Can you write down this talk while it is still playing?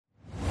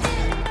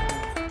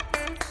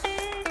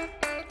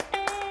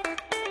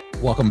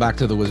Welcome back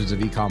to the Wizards of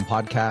Ecom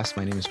podcast.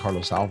 My name is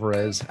Carlos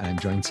Alvarez. I'm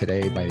joined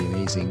today by the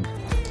amazing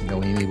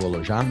Noemi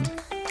Wolojan.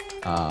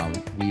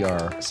 We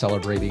are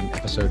celebrating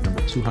episode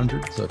number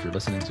 200. So if you're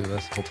listening to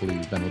this, hopefully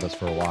you've been with us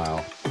for a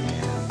while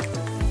and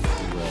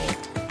you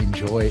will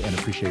enjoy and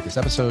appreciate this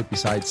episode.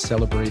 Besides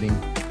celebrating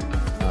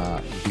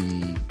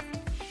the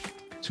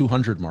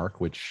 200 mark,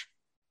 which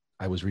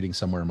I was reading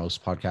somewhere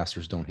most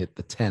podcasters don't hit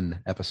the 10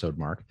 episode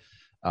mark.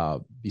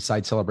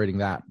 Besides celebrating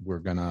that, we're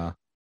going to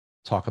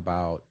talk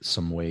about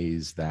some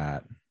ways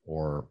that,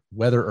 or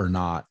whether or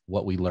not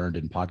what we learned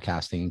in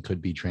podcasting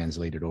could be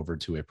translated over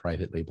to a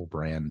private label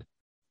brand.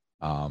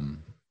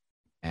 And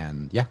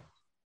yeah,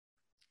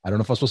 I don't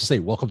know if I'm supposed to say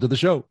welcome to the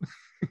show.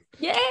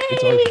 Yay!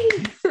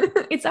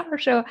 It's our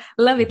show.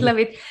 Love it. Love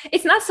it.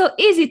 It's not so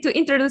easy to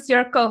introduce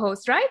your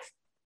co-host, right?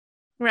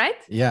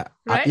 Right? Yeah.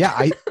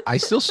 Right? I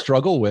still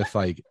struggle with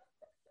are you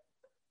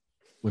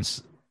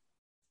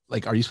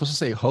supposed to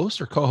say host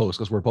or co-host?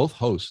 Because we're both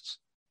hosts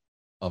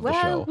of the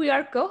show. Well, we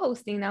are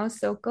co-hosting now,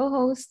 so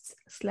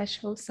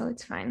co-host/host, so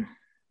it's fine.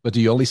 But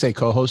do you only say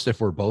co-host if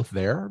we're both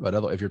there? But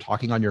if you're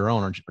talking on your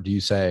own, or do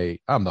you say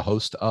I'm the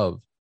host of,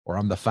 or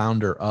I'm the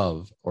founder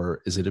of,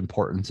 or is it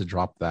important to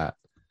drop that?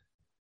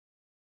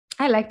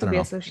 I like to be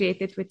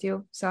associated with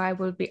you, so I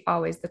will be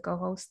always the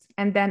co-host,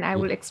 and then I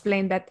will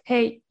explain that,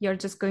 hey,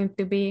 it's going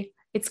to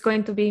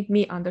be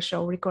me on the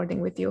show recording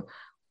with you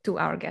to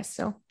our guests.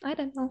 So I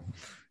don't know.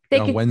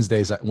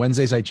 Wednesdays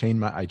I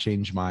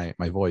change my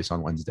voice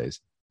on Wednesdays.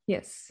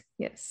 Yes.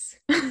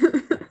 All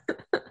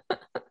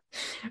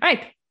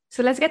right.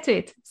 So let's get to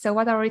it. So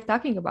what are we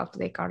talking about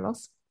today,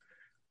 Carlos?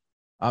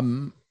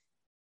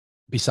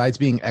 Besides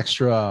being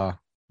extra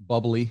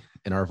bubbly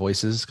in our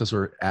voices, because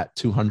we're at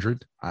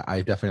 200,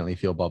 I definitely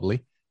feel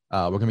bubbly.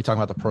 We're going to be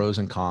talking about the pros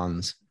and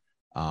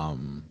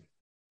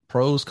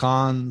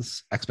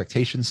cons,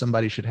 expectations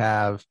somebody should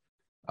have,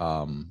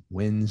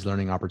 wins,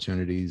 learning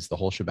opportunities, the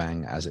whole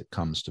shebang as it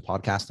comes to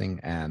podcasting.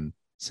 And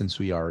since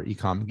we are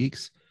ecom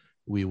geeks,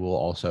 we will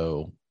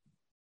also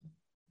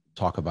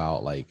talk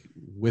about,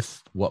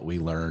 with what we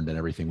learned and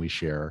everything we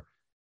share,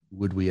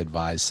 would we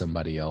advise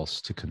somebody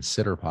else to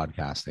consider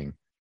podcasting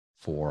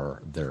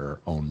for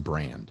their own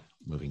brand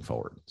moving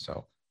forward?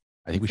 So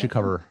I think we should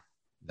cover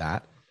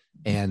that.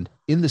 And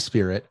in the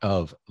spirit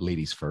of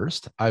ladies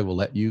first, I will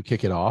let you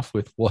kick it off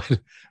with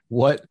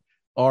what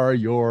are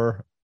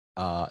your,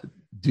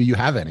 do you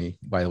have any,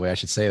 by the way, I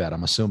should say that,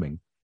 I'm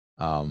assuming,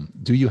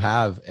 do you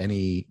have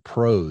any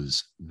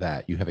pros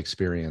that you have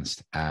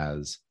experienced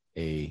as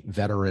a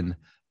veteran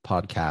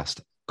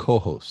podcast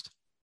co-host?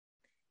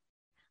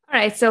 All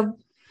right. So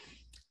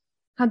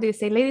how do you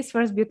say ladies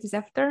first, beauties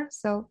after?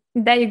 So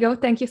there you go.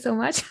 Thank you so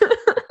much.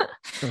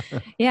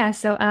 Yeah.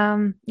 So,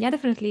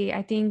 definitely.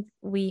 I think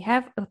we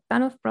have a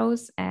ton of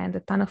pros and a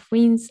ton of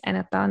wins and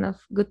a ton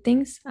of good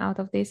things out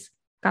of this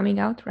coming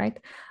out, right?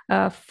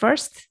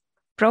 First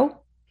pro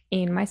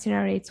in my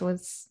scenario, it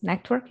was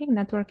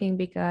networking,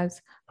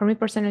 because for me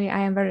personally, I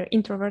am very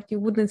introvert.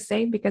 You wouldn't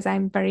say, because I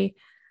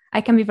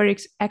can be very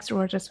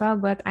extrovert as well,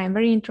 but I am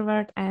very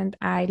introvert and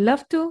I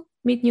love to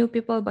meet new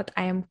people, but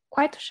I am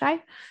quite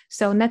shy.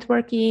 So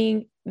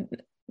networking,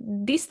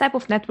 this type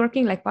of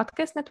networking, like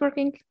podcast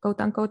networking, quote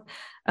unquote,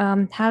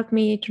 helped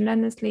me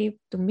tremendously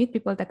to meet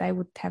people that I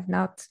would have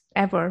not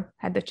ever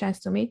had the chance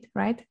to meet,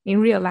 right,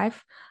 in real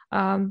life.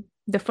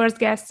 The first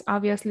guests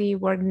obviously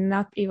were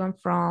not even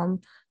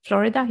from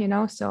Florida,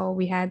 so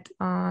we had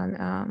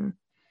on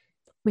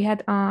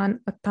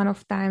a ton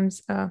of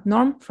times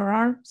Norm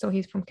Farrar, so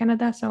he's from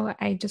Canada. So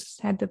I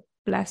just had the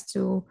blast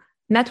to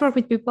network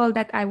with people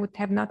that I would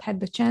have not had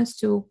the chance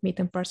to meet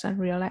in person,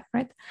 real life,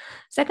 right?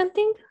 Second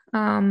thing,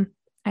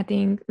 I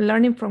think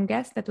learning from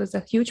guests, that was a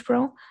huge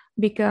pro,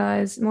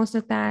 because most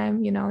of the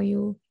time,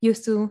 you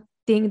used to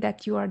think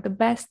that you are the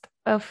best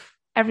of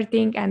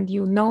everything and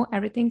you know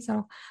everything.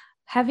 So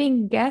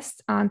having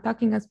guests on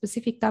talking on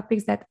specific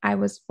topics that I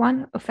was,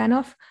 one, a fan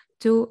of,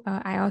 two,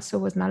 I also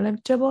was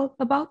knowledgeable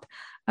about,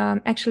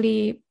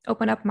 actually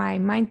open up my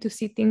mind to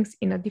see things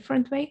in a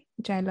different way,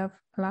 which I love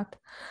a lot.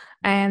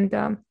 And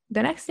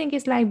the next thing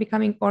is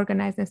becoming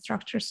organized and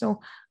structured.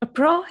 So a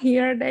pro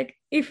here,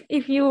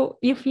 if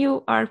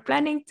you are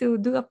planning to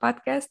do a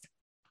podcast,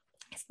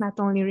 it's not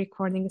only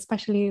recording,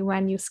 especially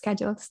when you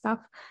schedule stuff.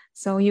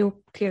 So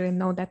you clearly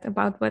know that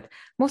about, but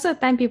most of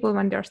the time people,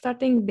 when they're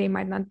starting, they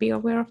might not be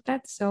aware of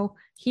that. So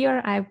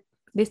here I've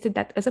listed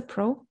that as a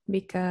pro,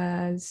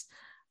 because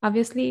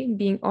obviously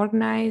being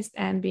organized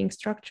and being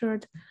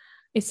structured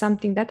is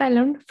something that I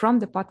learned from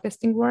the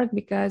podcasting world,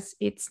 because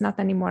it's not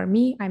anymore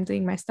me, I'm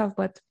doing my stuff,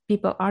 but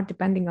people are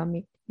depending on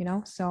me,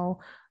 so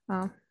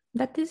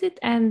that is it.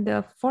 And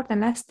the fourth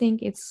and last thing,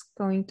 it's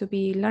going to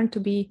be learn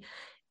to be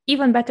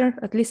even better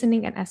at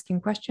listening and asking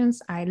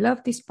questions. I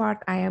love this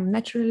part. I am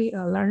naturally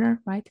a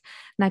learner, right?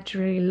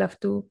 Naturally love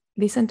to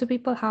listen to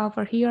people.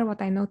 However, here what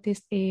I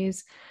noticed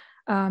is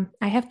I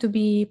have to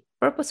be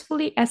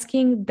purposefully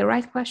asking the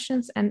right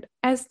questions and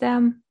ask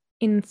them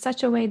in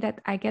such a way that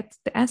I get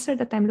the answer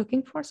that I'm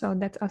looking for. So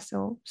that's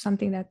also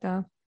something that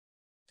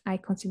I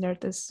consider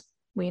as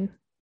win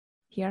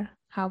here.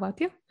 How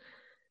about you?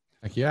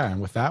 Heck yeah.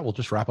 And with that, we'll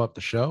just wrap up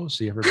the show.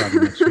 See everybody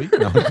next week.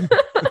 No. You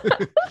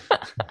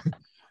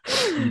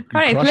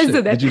All right, let's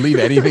do that. Did you leave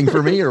anything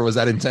for me, or was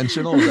that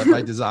intentional? Was that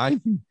by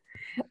design?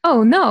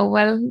 Oh, no.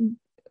 Well,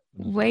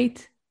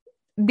 wait.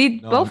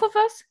 Did both of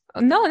us?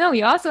 No,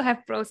 you also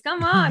have pros.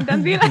 Come on,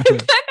 don't be like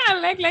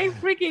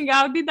freaking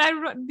out.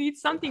 Did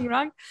something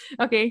wrong?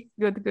 Okay,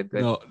 good.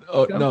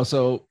 No.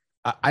 So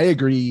I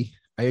agree.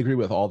 I agree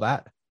with all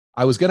that.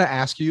 I was going to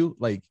ask you,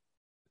 like,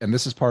 and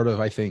this is part of,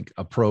 I think,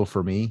 a pro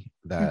for me,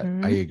 that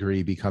I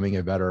agree, becoming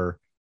a better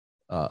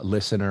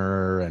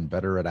listener and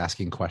better at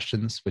asking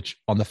questions, which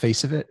on the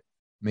face of it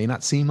may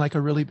not seem like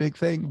a really big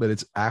thing, but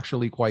it's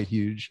actually quite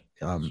huge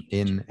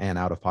in and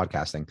out of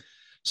podcasting.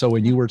 So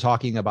when you were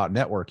talking about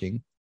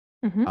networking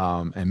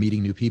and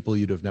meeting new people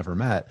you'd have never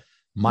met,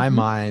 my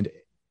mind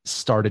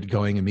started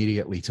going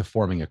immediately to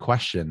forming a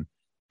question.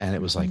 And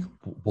it was like,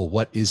 well,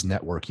 what is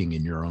networking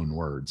in your own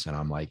words? And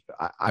I'm like,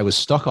 I was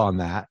stuck on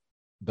that,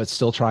 but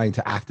still trying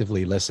to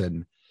actively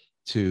listen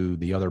to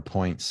the other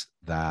points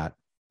that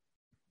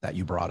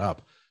you brought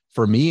up.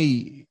 For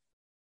me,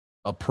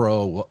 a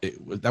pro,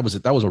 that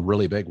was a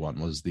really big one,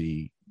 was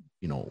the,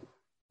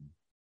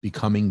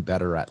 becoming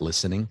better at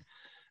listening.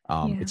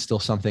 It's still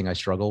something I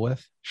struggle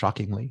with,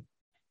 shockingly.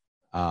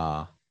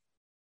 I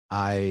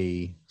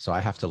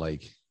have to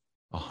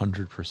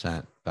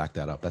 100% back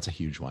that up. That's a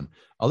huge one.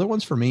 Other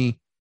ones for me,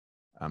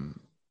 and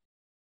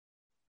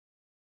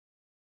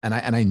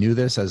I knew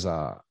this as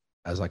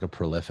like a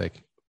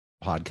prolific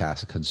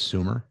podcast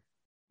consumer,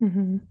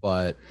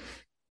 but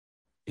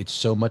it's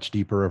so much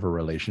deeper of a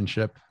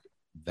relationship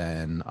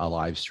than a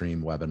live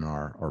stream,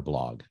 webinar, or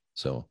blog.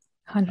 So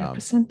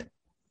 100%.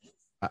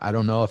 I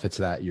don't know if it's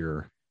that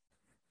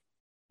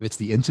it's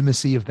the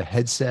intimacy of the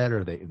headset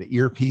or the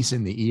earpiece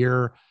in the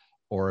ear,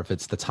 or if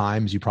it's the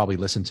times you probably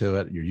listen to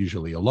it. You're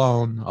usually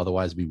alone.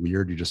 Otherwise it'd be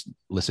weird. You're just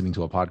listening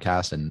to a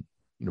podcast and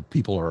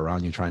people are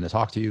around you trying to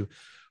talk to you,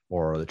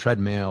 or the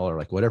treadmill, or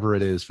like whatever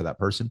it is for that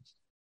person.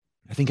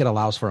 I think it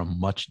allows for a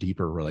much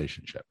deeper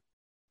relationship.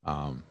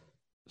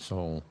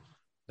 So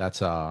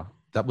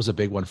that was a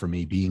big one for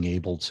me, being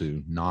able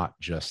to not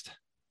just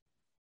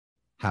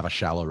have a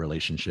shallow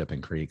relationship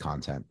and create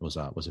content was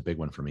a big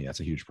one for me. That's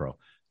a huge pro.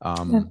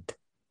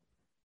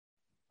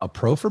 A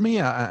pro for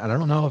me, I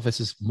don't know if this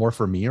is more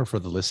for me or for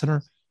the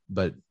listener,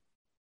 but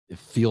it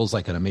feels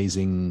like an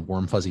amazing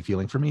warm fuzzy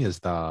feeling for me, is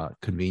the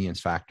convenience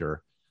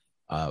factor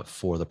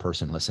for the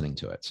person listening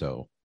to it.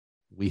 So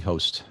you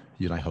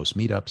and I host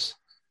meetups.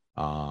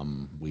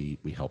 We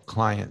help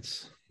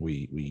clients.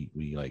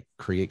 We like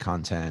create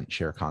content,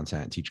 share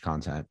content, teach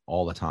content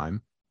all the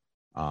time.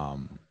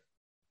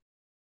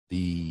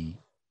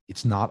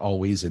 It's not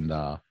always in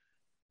the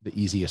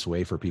easiest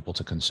way for people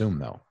to consume,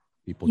 though.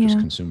 People just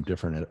consume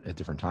different at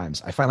different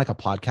times. I find like a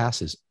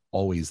podcast is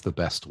always the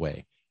best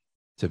way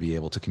to be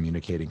able to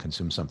communicate and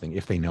consume something,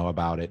 if they know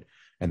about it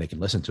and they can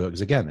listen to it.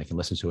 Because again, they can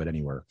listen to it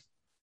anywhere.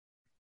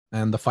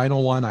 And the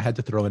final one, I had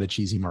to throw in a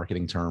cheesy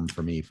marketing term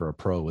for me for a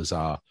pro, was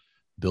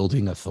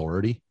building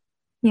authority.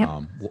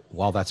 Yeah.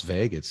 While that's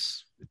vague,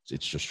 it's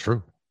just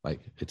true. Like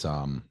it's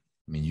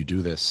you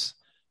do this,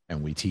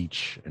 and we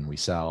teach and we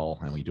sell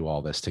and we do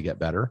all this to get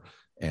better,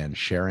 and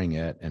sharing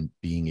it and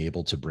being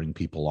able to bring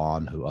people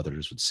on who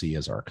others would see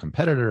as our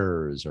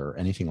competitors or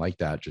anything like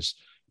that just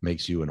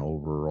makes you an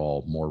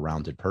overall more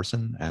rounded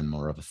person and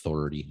more of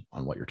authority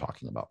on what you're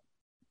talking about.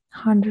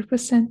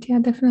 100%. Yeah,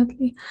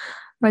 definitely.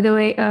 By the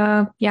way,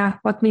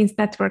 what means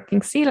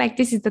networking? See, like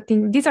this is the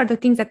thing. These are the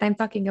things that I'm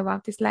talking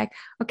about. It's like,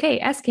 okay,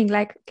 asking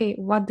like, okay,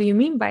 what do you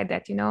mean by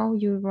that?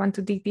 You want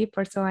to dig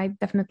deeper. So I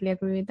definitely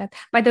agree with that.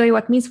 By the way,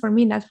 what means for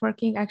me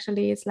networking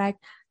actually is like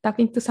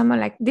talking to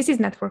someone. Like this is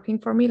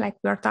networking for me. Like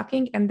we are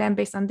talking, and then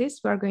based on this,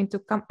 we are going to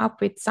come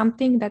up with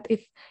something that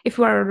if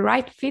we are a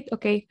right fit,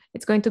 okay,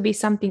 it's going to be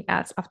something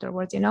else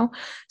afterwards.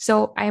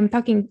 So I am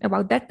talking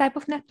about that type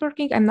of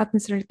networking. I'm not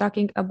necessarily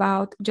talking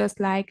about just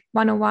like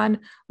one-on-one.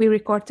 We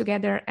record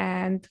together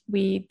and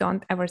we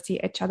don't ever see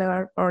each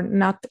other, or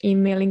not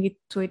emailing it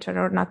to each other,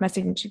 or not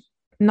messaging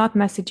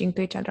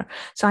to each other.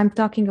 So I'm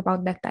talking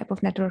about that type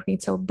of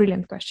networking. So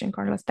brilliant question,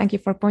 Carlos. Thank you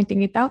for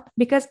pointing it out,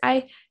 because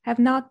I have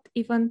not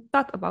even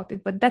thought about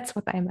it, but that's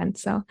what I meant.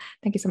 So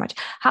thank you so much.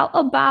 How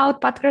about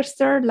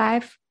Podcaster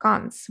Live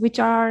cons? Which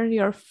are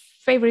your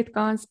favorite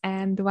cons,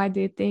 and why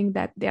do you think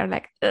that they are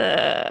like,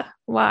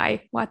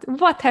 why?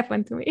 What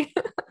happened to me?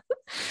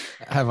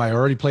 Have I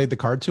already played the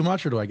card too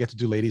much, or do I get to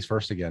do ladies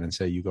first again and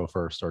say you go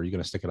first, or are you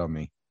going to stick it on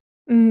me?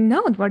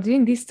 No, we're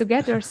doing this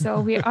together. So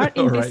we are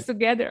in this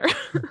together.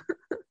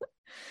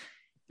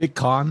 Big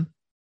con,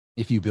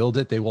 if you build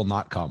it, they will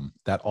not come.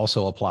 That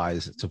also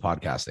applies to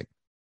podcasting.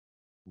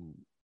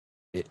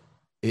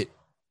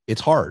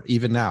 It's hard.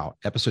 Even now,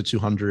 episode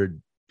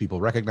 200, people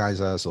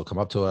recognize us. They'll come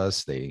up to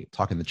us. They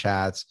talk in the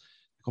chats.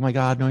 Oh my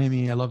God,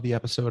 Noemi, I love the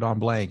episode on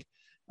blank.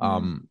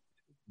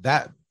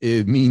 That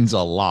it means a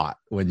lot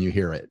when you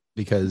hear it,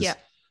 because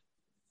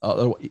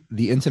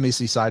the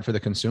intimacy side for the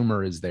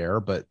consumer is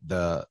there, but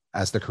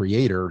as the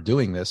creator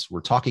doing this,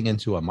 we're talking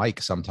into a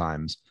mic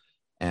sometimes,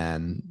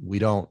 and we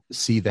don't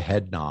see the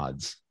head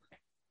nods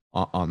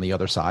on the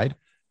other side.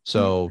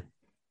 So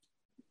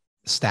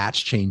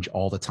stats change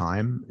all the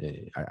time.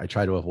 I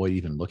try to avoid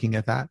even looking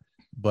at that,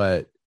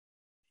 but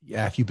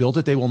yeah, if you build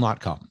it, they will not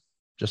come.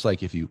 Just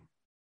like if you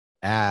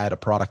add a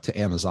product to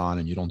Amazon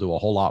and you don't do a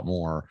whole lot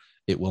more,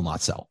 it will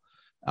not sell.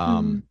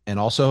 And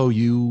also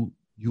you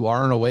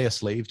are in a way a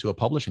slave to a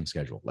publishing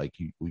schedule. Like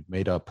we've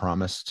made a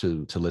promise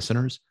to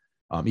listeners.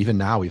 Even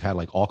now we've had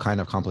like all kind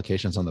of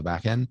complications on the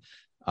back end.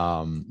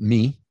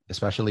 Me,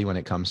 especially when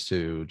it comes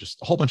to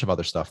just a whole bunch of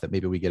other stuff that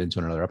maybe we get into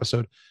in another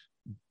episode,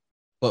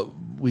 but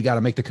we got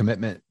to make the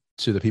commitment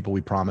to the people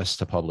we promised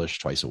to publish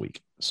twice a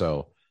week.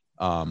 So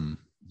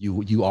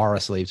you are a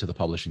slave to the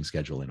publishing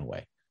schedule in a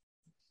way.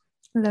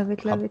 Love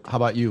it. How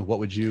about you? What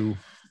would you?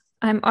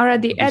 I'm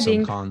already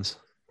adding cons.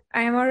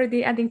 I am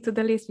already adding to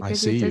the list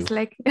because you just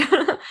like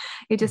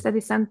you just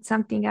added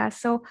something else.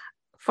 So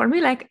for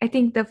me, like I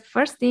think the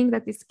first thing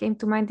that came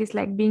to mind is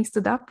like being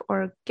stood up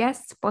or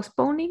guests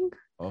postponing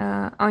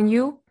on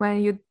you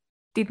when you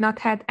did not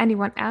have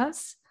anyone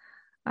else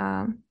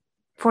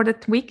for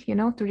that week,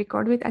 to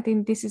record with. I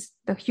think this is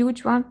the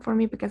huge one for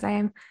me because I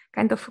am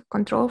kind of a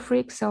control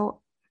freak.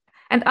 So,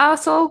 and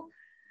also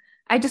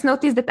I just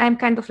noticed that I'm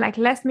kind of like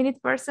last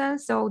minute person.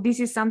 So this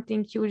is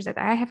something huge that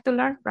I have to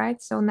learn,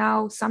 right? So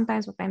now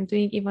sometimes what I'm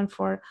doing, even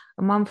for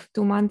a month,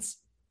 2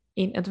 months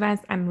in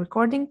advance, I'm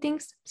recording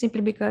things simply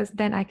because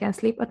then I can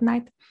sleep at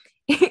night.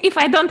 If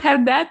I don't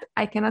have that,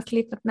 I cannot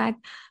sleep at night.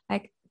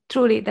 Like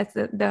truly, that's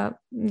the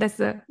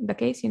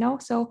case,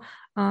 So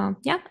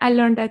I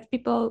learned that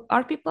people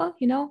are people,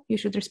 you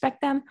should respect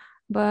them.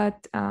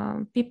 But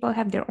people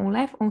have their own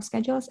life, own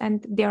schedules,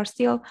 and they are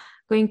still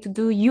going to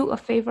do you a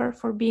favor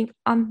for being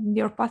on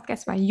your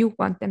podcast when you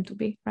want them to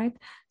be, right?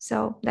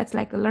 So that's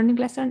like a learning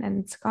lesson, and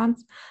it's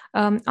cons.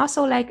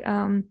 Also, like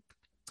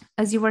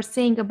as you were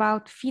saying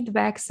about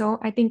feedback, so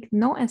I think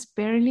no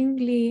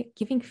unsparingly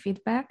giving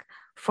feedback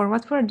for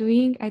what we're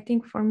doing, I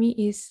think for me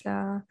is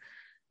a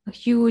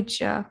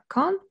huge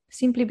con,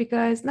 simply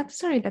because not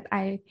necessarily that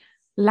I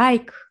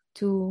like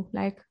to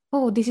like,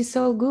 oh, this is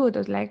so good,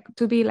 or like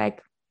to be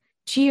like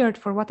cheered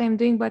for what I'm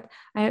doing, but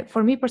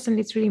for me personally,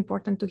 it's really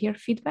important to hear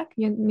feedback.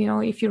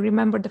 If you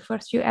remember the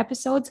first few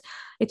episodes,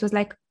 it was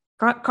like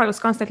Carlos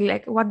constantly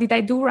like, what did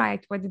I do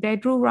right? What did I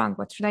do wrong?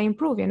 What should I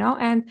improve?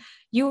 And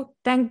you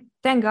thank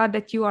God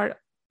that you are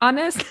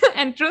honest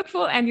and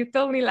truthful, and you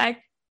told me like,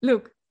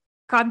 look,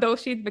 cut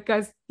those shit,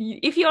 because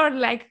if you're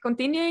like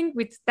continuing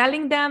with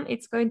telling them,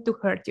 it's going to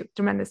hurt you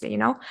tremendously,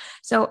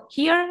 So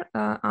here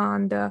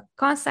on the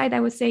con side, I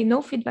would say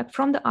no feedback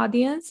from the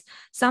audience.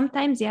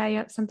 Sometimes,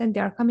 sometimes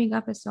they are coming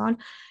up and so on.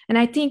 And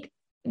I think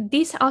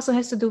this also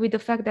has to do with the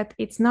fact that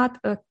it's not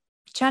a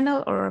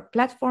channel or a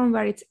platform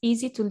where it's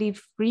easy to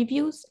leave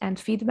reviews and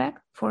feedback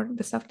for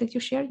the stuff that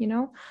you share,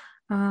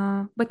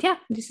 But yeah,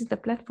 this is the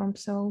platform.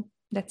 So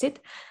that's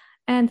it.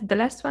 And the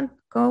last one,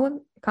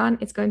 con,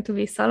 it's going to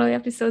be solo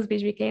episodes,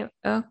 which became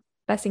a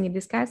blessing in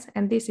disguise.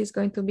 And this is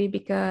going to be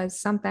because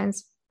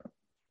sometimes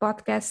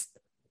podcast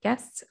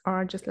guests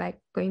are just like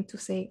going to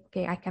say,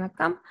 okay, I cannot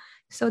come.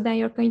 So then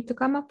you're going to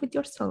come up with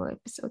your solo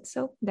episode.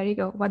 So there you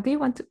go. What do you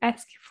want to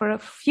ask? For a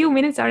few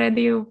minutes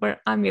already, you were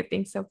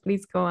unmuting. So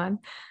please go on.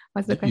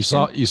 What's the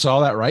question? You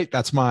saw that, right?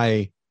 That's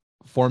my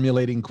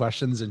formulating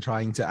questions and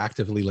trying to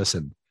actively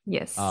listen.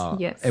 Yes.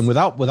 Yes. And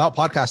without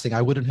podcasting,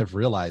 I wouldn't have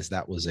realized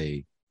that was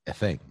a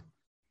thing.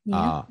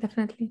 Yeah,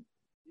 definitely.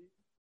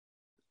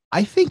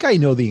 I think I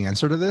know the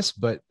answer to this,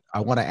 but I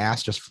want to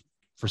ask just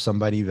for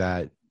somebody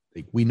that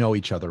like, we know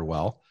each other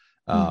well,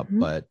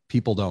 but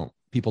people don't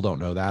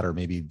know that, or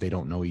maybe they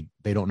don't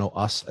know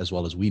us as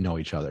well as we know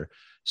each other.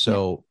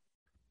 So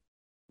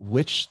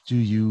which do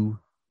you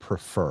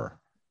prefer,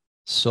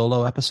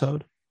 solo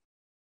episode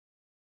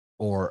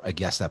or a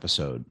guest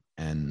episode,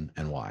 and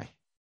why?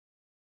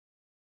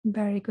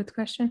 Very good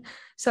question.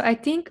 So I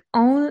think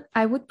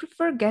I would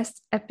prefer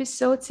guest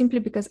episode simply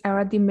because I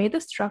already made a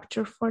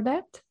structure for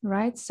that,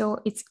 right? So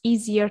it's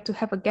easier to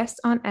have a guest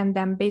on, and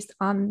then based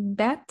on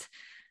that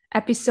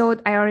episode,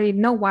 I already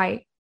know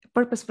why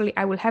purposefully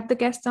I will have the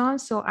guest on.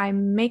 So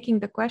I'm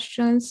making the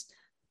questions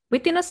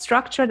within a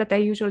structure that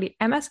I usually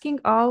am asking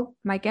all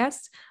my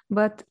guests,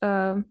 but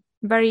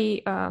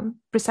very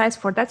precise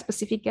for that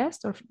specific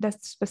guest or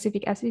that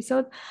specific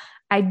episode.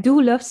 I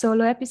do love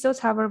solo episodes.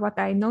 However, what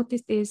I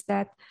noticed is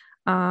that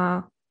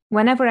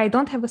whenever I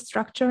don't have a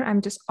structure,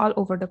 I'm just all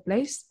over the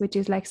place, which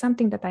is like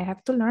something that I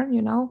have to learn,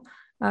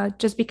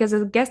 just because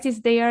a guest is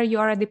there, you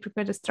already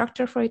prepared a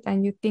structure for it,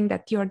 and you think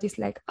that you're just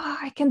like, oh,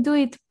 I can do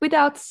it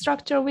without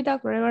structure,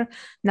 without whatever.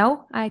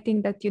 No, I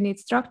think that you need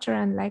structure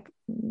and like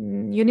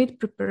you need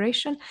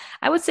preparation.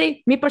 I would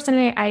say, me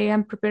personally, I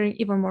am preparing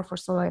even more for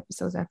solo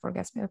episodes than for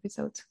guest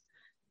episodes.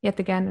 Yet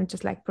again, I'm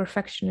just like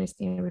perfectionist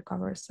in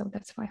recovery, so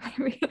that's why.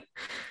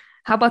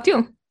 How about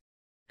you?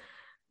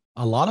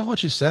 A lot of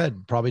what you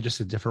said, probably just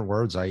in different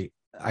words. I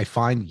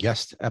find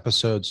guest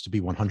episodes to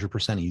be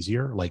 100%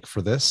 easier. Like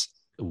for this,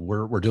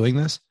 we're doing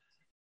this.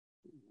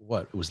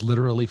 It was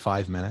literally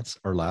 5 minutes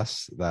or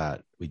less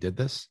that we did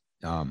this.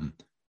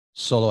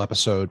 Solo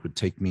episode would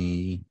take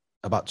me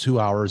about 2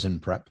 hours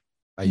in prep.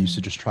 I used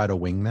to just try to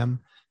wing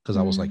them. because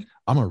I was like,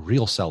 I'm a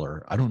real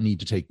seller. I don't need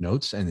to take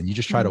notes. And then you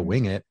just try to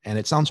wing it, and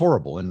it sounds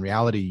horrible. In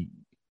reality,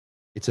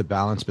 it's a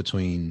balance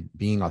between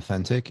being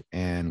authentic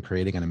and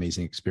creating an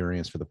amazing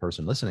experience for the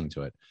person listening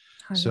to it.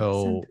 100%.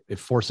 So it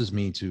forces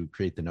me to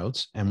create the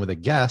notes. And with a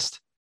guest,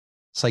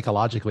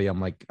 psychologically, I'm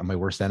my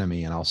worst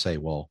enemy. And I'll say,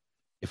 well,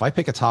 if I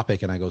pick a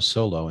topic and I go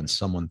solo and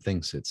someone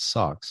thinks it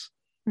sucks,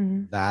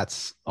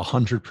 that's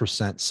 100%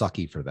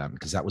 sucky for them,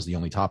 because that was the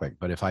only topic.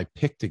 But if I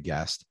picked a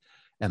guest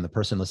and the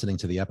person listening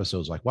to the episode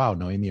is like, wow,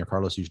 Noemi or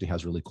Carlos usually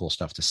has really cool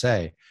stuff to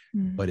say.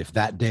 But if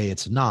that day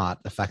it's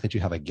not, the fact that you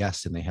have a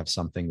guest and they have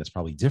something that's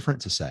probably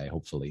different to say,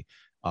 hopefully,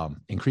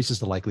 increases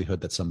the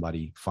likelihood that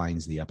somebody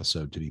finds the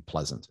episode to be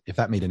pleasant, if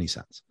that made any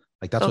sense.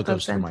 Like that's total what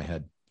goes sense. Through my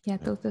head. Yeah,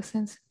 total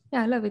sense.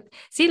 Yeah, I love it.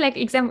 See, like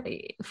example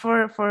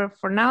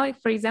for now,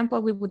 for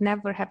example, we would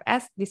never have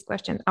asked this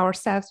question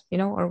ourselves,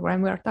 or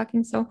when we are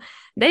talking. So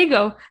there you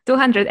go,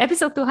 200,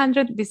 episode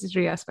 200. This is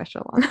really a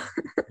special one.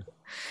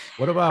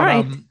 What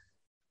about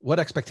what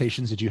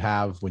expectations did you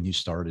have when you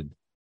started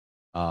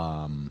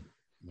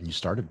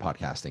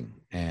podcasting,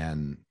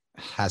 and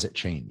has it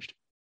changed?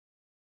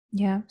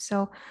 Yeah,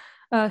 so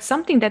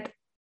something that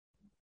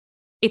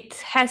it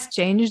has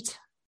changed,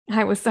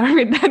 I will start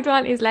with that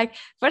one, is like,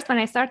 first, when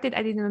I started,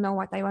 I didn't know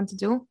what I want to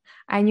do.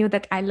 I knew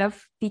that I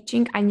love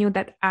teaching. I knew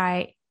that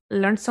I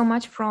learned so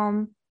much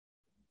from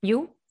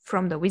you,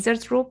 from the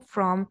Wizards group,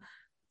 from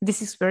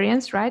this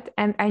experience, right?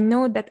 And I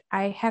know that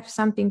I have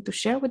something to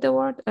share with the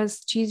world,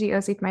 as cheesy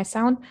as it might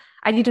sound.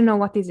 I didn't know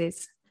what this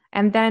is.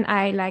 And then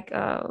I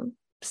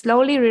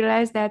slowly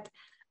realized that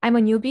I'm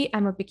a newbie,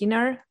 I'm a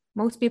beginner.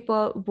 Most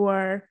people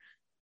were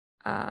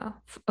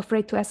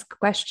afraid to ask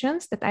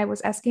questions that I was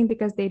asking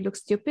because they look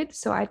stupid.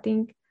 So I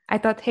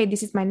thought, hey,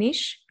 this is my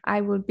niche.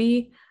 I will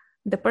be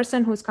the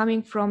person who's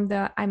coming from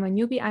I'm a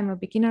newbie, I'm a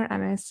beginner,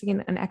 I'm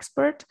asking an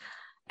expert.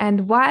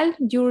 And while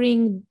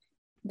during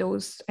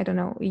those, I don't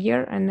know, a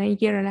year and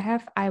a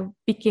half, I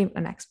became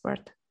an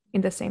expert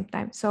in the same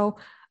time. So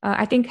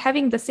I think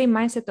having the same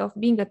mindset of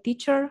being a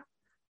teacher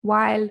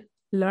while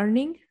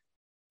learning,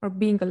 or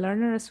being a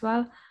learner as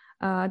well,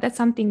 that's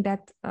something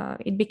that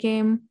it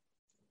became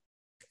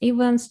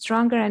even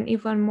stronger and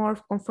even more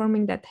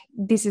confirming that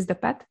this is the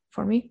path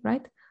for me,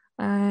 right?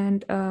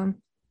 And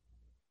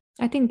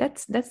I think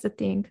that's the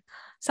thing.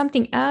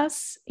 Something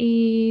else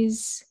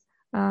is,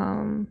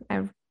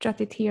 I've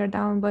jotted here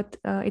down, but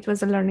it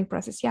was a learning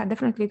process. Yeah,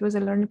 definitely it was a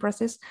learning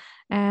process.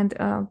 And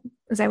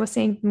as I was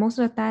saying, most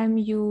of the time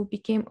you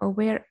became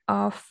aware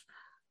of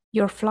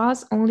your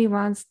flaws only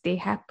once they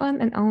happen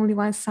and only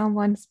once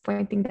someone's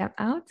pointing them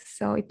out.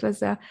 So it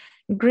was a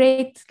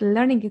great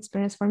learning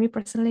experience for me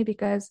personally,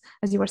 because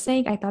as you were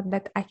saying, I thought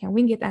that I can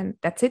wing it and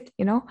that's it,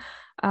 no,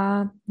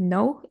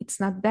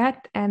 it's not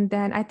that. And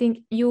then I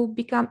think you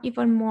become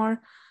even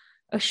more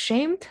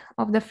ashamed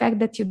of the fact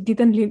that you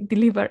didn't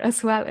deliver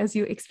as well as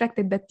you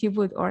expected that you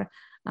would, or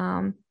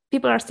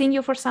people are seeing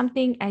you for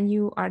something and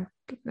you are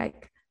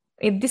like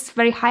at this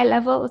very high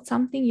level of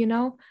something,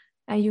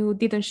 and you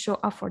didn't show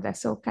up for that.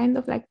 So kind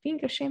of like being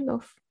ashamed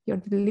of your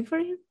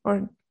delivery,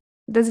 or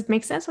does it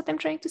make sense what I'm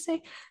trying to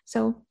say?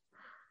 So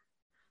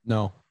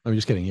no, I'm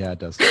just kidding. Yeah, it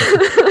does. Yeah,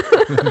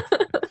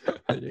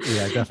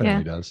 it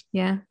definitely does.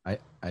 Yeah. I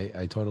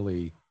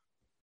totally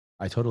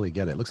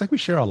get it. Looks like we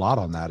share a lot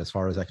on that as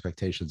far as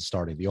expectations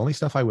starting. The only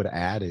stuff I would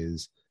add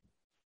is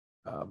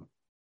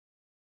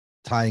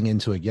tying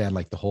into, again,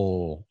 like the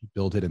whole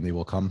build it and they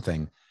will come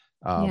thing.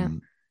 The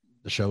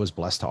show is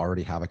blessed to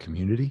already have a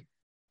community.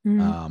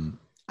 I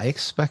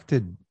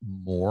expected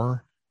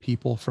more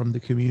people from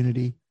the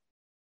community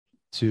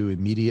to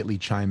immediately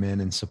chime in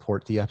and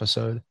support the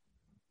episode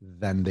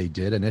than they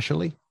did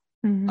initially.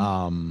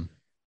 And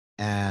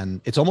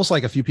it's almost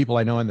like a few people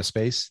I know in the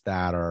space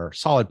that are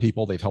solid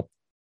people. They've helped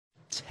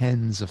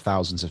tens of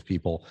thousands of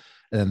people,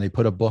 and then they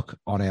put a book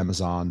on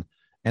Amazon,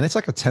 and it's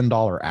like a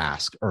 $10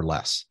 ask or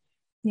less.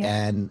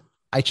 And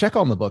I check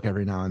on the book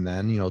every now and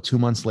then, 2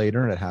 months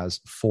later, and it has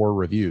 4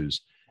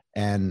 reviews,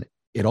 and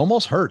it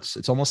almost hurts.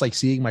 It's almost like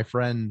seeing my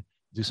friend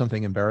do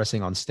something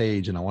embarrassing on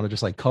stage, and I want to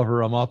just like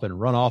cover him up and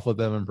run off with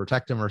them and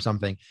protect him or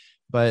something.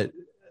 But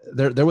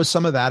there was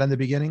some of that in the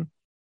beginning,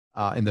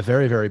 in the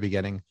very, very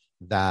beginning,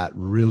 that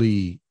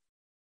really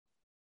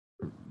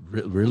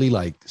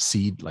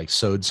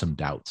sowed some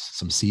doubts,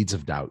 some seeds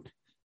of doubt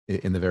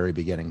in the very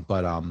beginning.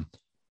 But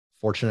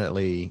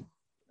fortunately,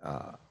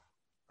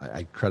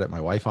 I credit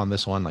my wife on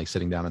this one, like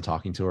sitting down and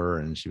talking to her,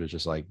 and she was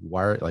just like,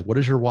 what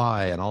is your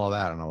why and all of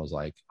that? And I was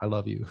like, I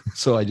love you.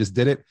 So I just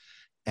did it.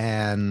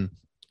 And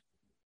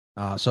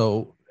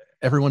so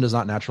everyone does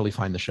not naturally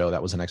find the show.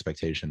 That was an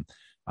expectation.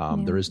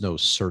 There is no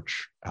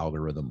search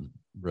algorithm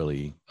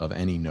really of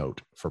any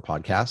note for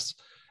podcasts.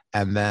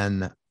 And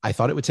then I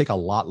thought it would take a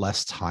lot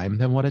less time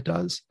than what it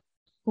does.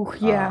 Oh,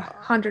 yeah,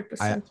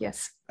 100%.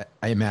 Yes.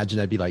 I imagined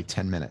I'd be like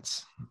 10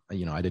 minutes.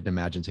 I didn't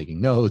imagine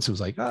taking notes. It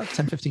was like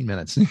 10, 15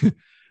 minutes.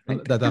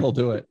 That'll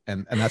do it.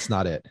 And that's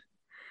not it.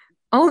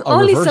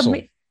 Only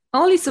submit.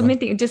 only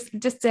submitting,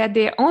 just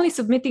they're only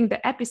submitting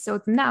the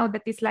episode now,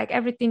 that is like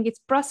everything is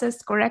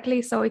processed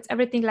correctly. So it's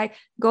everything like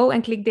go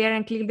and click there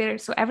and click there.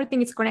 So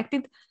everything is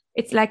connected.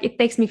 It's like it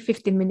takes me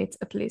 15 minutes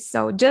at least.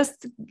 So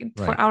just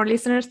for our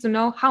listeners to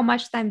know how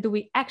much time do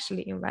we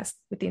actually invest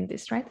within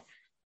this, right?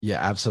 Yeah,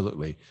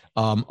 absolutely.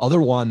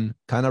 Other one,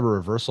 kind of a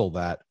reversal,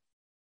 that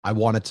I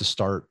wanted to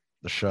start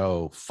the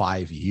show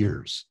 5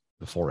 years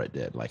before it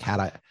did. Like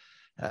had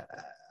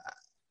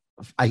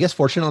I guess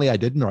fortunately I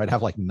didn't, or I'd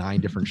have like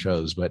 9 different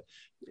shows, but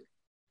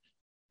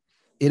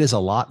it is a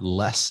lot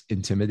less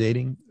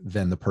intimidating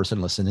than the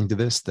person listening to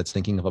this that's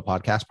thinking of a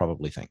podcast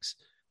probably thinks.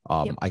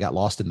 I got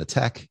lost in the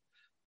tech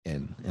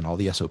and all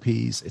the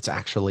SOPs. It's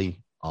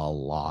actually a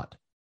lot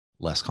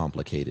less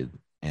complicated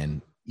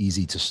and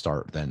easy to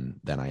start than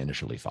I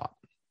initially thought.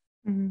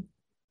 Mm-hmm.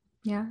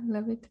 Yeah,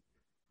 love it.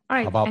 All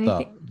right. How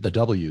about the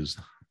W's?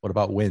 What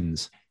about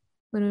wins?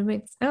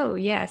 Wins. Oh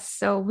yes.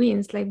 So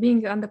wins, like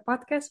being on the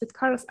podcast with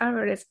Carlos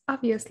Alvarez.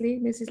 Obviously,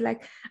 this is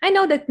like, I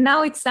know that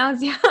now it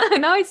sounds,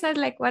 now it sounds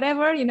like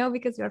whatever,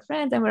 because we're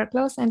friends and we're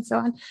close and so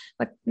on.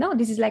 But no,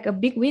 this is like a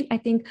big win. I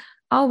think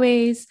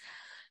always,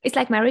 it's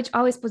like marriage,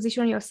 always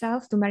position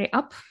yourself to marry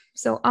up.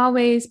 So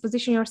always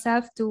position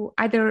yourself to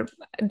either,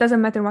 it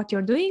doesn't matter what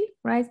you're doing,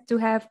 right? To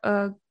have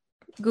a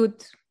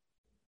good,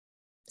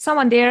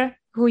 someone there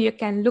who you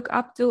can look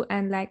up to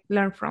and like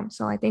learn from.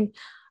 So I think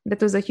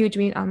that was a huge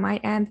win on my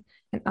end.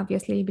 And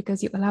obviously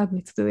because you allowed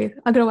me to do it.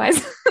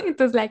 Otherwise it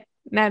was like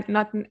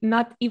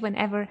not even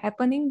ever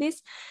happening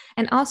this.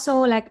 And also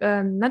like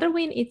another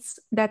win, it's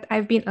that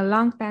I've been a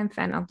long time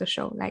fan of the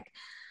show. Like,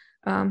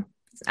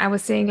 I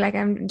was saying, like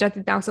I'm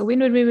jotted down. So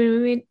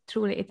win.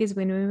 Truly, it is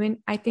win.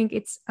 I think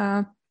it's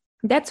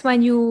that's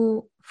when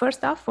you,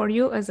 first off, for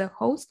you as a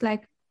host,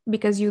 like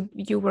because you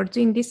were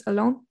doing this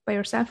alone by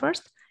yourself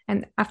first,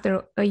 and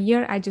after a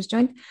year I just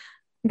joined.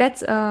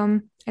 That's I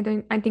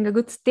think a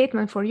good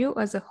statement for you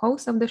as a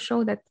host of the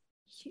show, that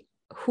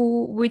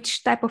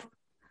which type of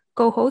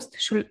co-host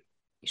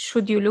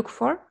should you look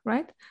for,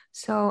 right?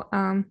 So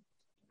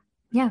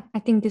yeah, I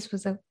think this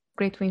was a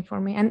great win for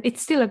me, and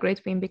it's still a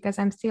great win because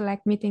I'm still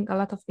like meeting a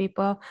lot of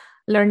people,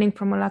 learning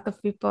from a lot of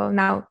people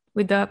now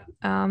with the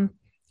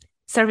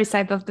service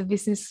side of the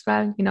business as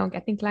well,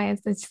 getting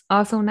clients. It's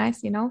also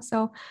nice,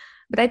 so,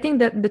 but I think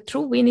that the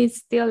true win is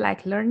still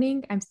like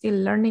learning. I'm still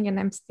learning, and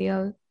I'm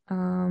still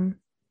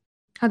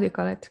how do you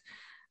call it,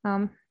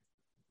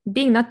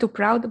 being not too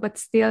proud but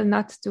still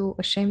not too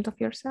ashamed of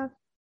yourself.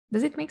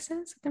 Does it make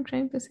sense what I'm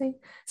trying to say?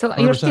 So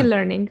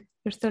 100%.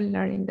 You're still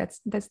learning.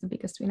 That's the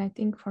biggest win, I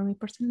think, for me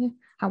personally.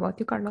 How about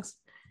you, Carlos?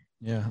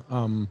 Yeah,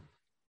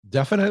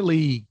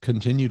 definitely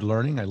continued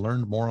learning. I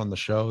learned more on the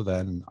show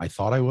than I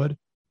thought I would.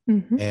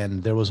 Mm-hmm.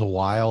 And there was a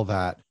while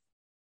that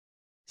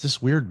it's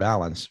this weird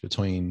balance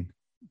between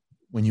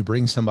when you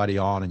bring somebody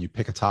on and you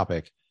pick a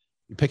topic,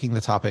 you're picking the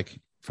topic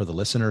for the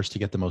listeners to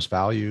get the most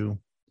value.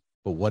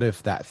 But what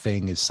if that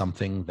thing is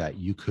something that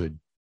you could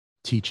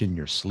teach in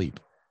your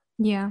sleep?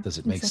 Yeah. Does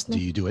it make sense? Do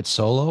you do it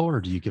solo, or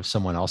do you give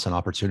someone else an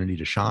opportunity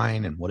to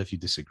shine? And what if you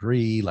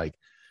disagree? Like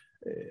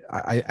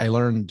I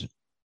learned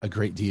a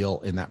great deal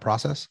in that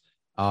process.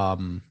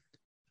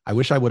 I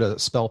wish I would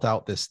have spelt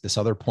out this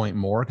other point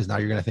more, because now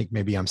you're going to think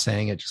maybe I'm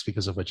saying it just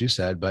because of what you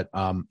said. But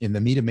in the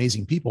Meet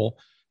Amazing People,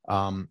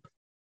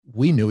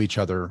 we knew each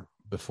other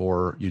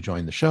before you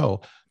joined the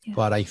show. Yeah.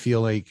 But I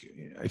feel like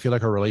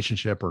our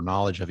relationship or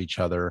knowledge of each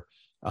other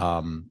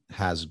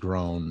has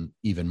grown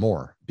even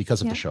more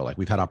because of the show. Like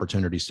we've had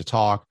opportunities to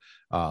talk.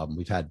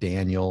 We've had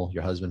Daniel,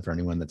 your husband, for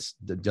anyone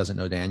that doesn't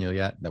know Daniel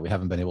yet, that we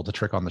haven't been able to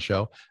trick on the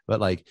show, but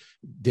like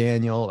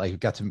Daniel, I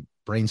got to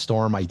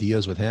brainstorm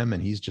ideas with him,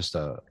 and he's just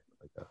a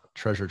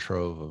treasure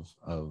trove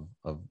of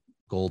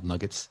gold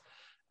nuggets.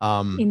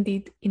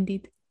 Indeed.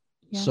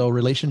 Yeah. So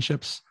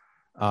relationships,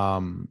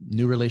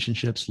 new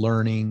relationships,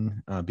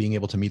 learning, being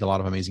able to meet a lot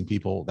of amazing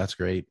people. That's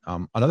great.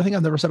 Another thing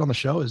I've never said on the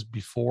show is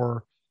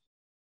before,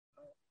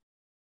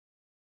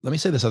 let me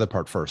say this other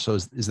part first. So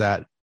is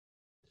that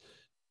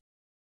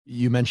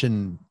you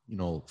mentioned,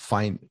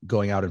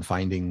 going out and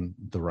finding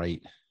the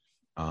right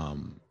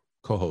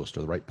co-host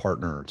or the right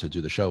partner to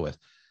do the show with.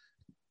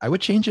 I would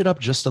change it up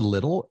just a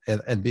little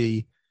and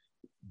be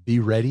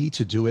ready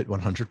to do it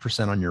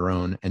 100% on your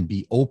own, and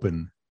be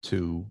open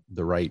to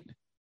the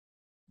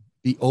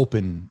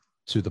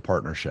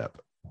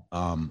partnership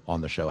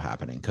on the show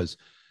happening. Because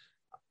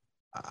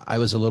I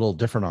was a little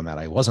different on that.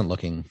 I wasn't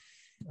looking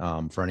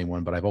for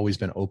anyone, but I've always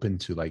been open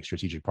to like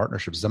strategic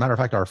partnerships. As a matter of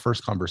fact, our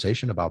first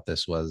conversation about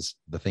this was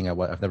the thing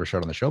I've never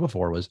shared on the show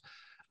before, was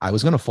I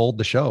was going to fold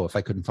the show if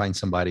I couldn't find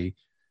somebody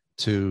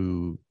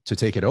to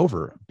take it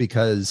over,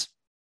 because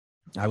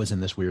I was in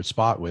this weird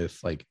spot with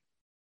like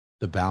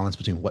the balance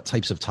between what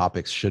types of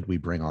topics should we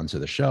bring onto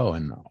the show,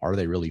 and are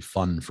they really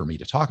fun for me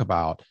to talk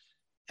about?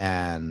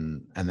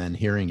 And then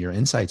hearing your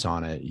insights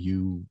on it,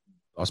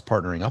 us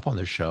partnering up on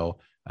this show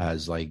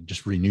has like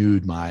just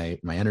renewed my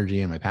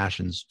energy and my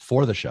passions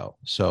for the show.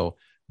 So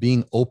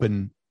being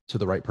open to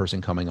the right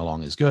person coming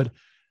along is good.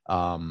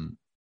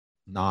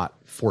 not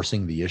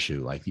forcing the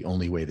issue. Like the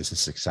only way this is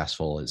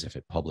successful is if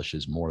it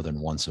publishes more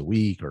than once a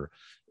week, or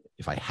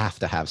if I have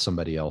to have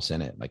somebody else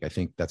in it. Like, I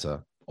think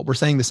we're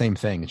saying the same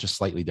thing. It's just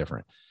slightly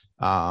different.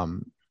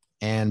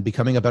 And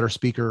becoming a better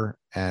speaker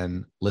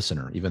and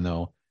listener, even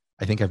though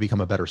I think I've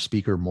become a better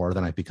speaker more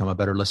than I've become a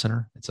better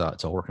listener. It's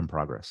a work in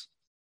progress.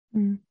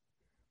 Mm.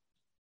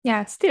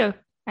 Yeah, still,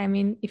 I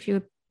mean, if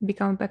you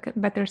become a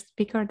better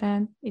speaker,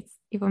 then it's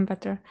even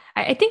better.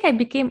 I think I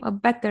became a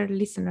better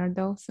listener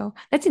though. So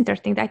that's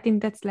interesting. I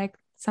think that's like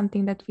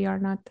something that we are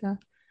not,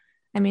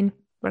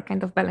 we're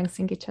kind of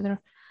balancing each other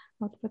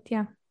out, but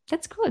yeah,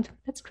 that's good.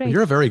 That's great. Well,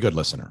 you're a very good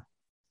listener.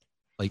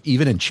 Like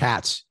even in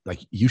chats, like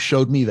you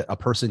showed me that a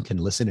person can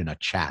listen in a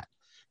chat.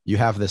 You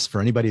have this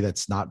for anybody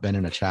that's not been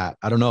in a chat.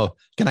 I don't know.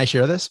 Can I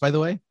share this, by the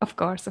way? Of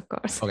course.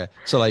 Okay.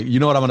 So like, you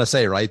know what I'm going to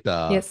say, right?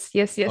 Yes.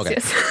 Okay.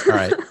 Yes. All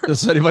right.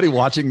 So anybody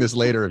watching this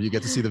later, if you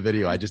get to see the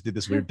video, I just did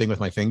this weird thing with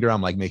my finger.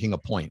 I'm like making a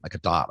point, like a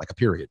dot, like a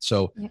period.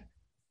 So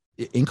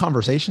in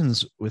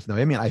conversations with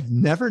Noemi, I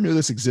never knew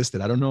this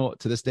existed. I don't know,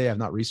 to this day, I've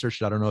not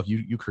researched it. I don't know if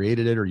you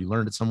created it or you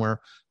learned it somewhere,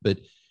 but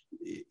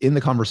in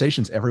the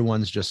conversations,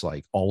 everyone's just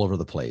like all over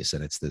the place.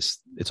 And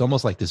it's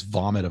almost like this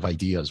vomit of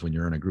ideas when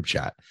you're in a group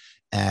chat.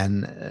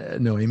 And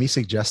Noemi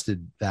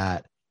suggested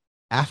that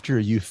after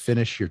you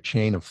finish your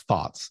chain of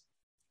thoughts,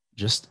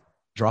 just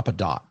drop a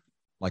dot,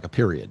 like a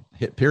period,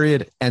 hit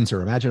period,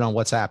 enter. Imagine on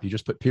WhatsApp, you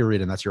just put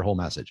period and that's your whole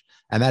message.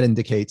 And that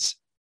indicates,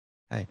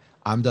 hey,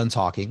 I'm done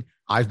talking.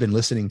 I've been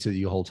listening to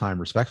you the whole time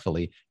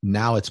respectfully.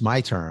 Now it's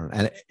my turn.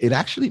 And it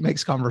actually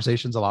makes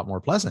conversations a lot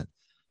more pleasant.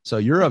 So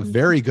you're a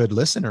very good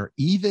listener,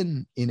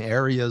 even in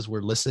areas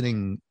where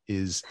listening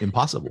is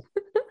impossible.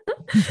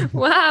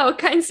 Wow,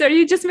 kind sir,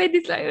 you just made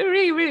it like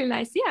really, really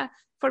nice. Yeah,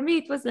 for me,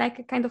 it was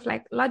like kind of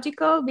like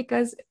logical,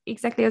 because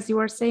exactly as you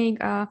were saying,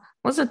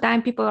 most of the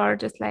time people are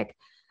just like,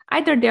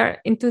 either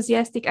they're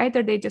enthusiastic,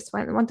 either they just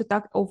want to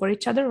talk over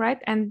each other, right?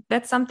 And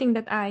that's something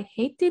that I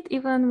hated,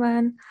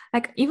 even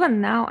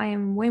now, I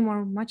am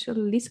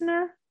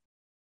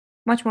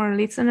much more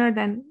listener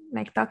than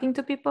like talking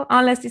to people,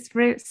 unless it's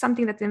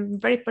something that I'm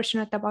very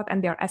passionate about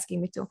and they're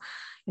asking me to,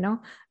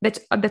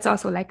 that's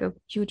also like a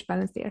huge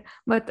balance there.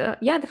 But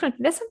yeah, definitely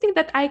that's something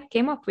that I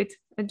came up with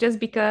just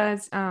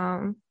because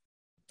I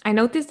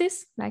noticed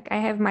this. Like I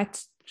have my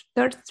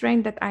third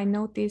strength that I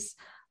notice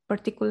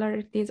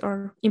particularities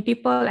or in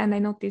people, and I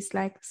notice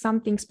like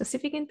something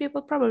specific in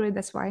people. Probably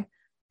that's why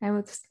I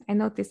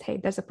noticed, hey,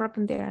 there's a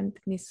problem there and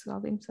it needs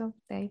solving. So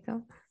there you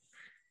go.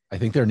 I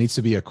think there needs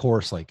to be a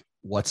course like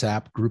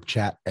WhatsApp group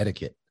chat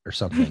etiquette or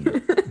something.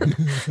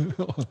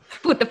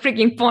 Put the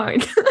freaking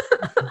point.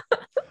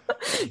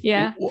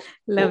 Yeah,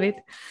 love it.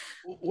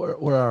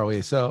 Where are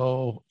we?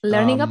 So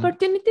learning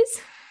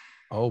opportunities.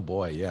 Oh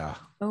boy, yeah.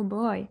 Oh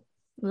boy,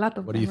 a lot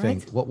of. What do you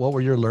think? What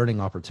were your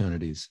learning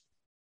opportunities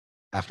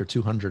after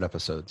 200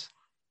 episodes?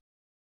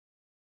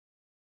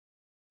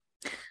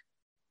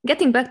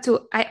 Getting back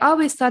to, I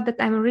always thought that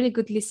I'm a really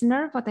good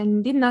listener. What I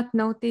did not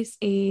notice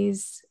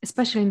is,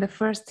 especially in the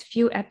first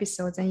few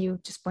episodes, and you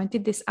just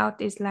pointed this out,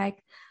 is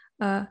like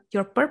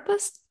your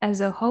purpose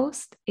as a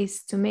host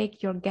is to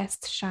make your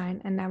guests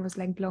shine. And I was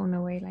like blown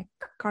away. Like,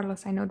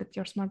 Carlos, I know that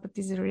you're smart, but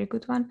this is a really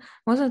good one.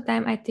 Most of the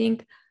time, I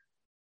think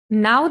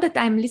now that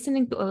I'm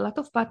listening to a lot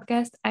of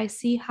podcasts, I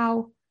see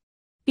how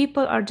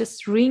people are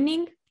just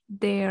ruining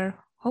their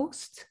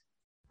host,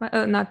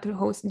 not the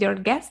host, their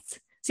guests,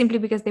 simply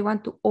because they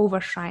want to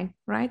overshine,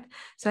 right?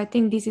 So I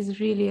think this is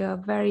really a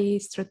very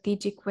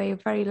strategic way,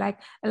 very like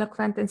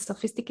eloquent and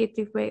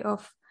sophisticated way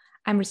of,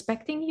 I'm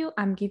respecting you,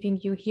 I'm giving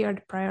you here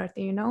the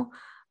priority,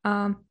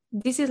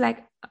 this is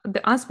like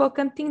the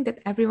unspoken thing that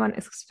everyone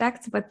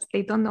expects, but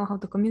they don't know how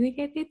to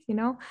communicate it,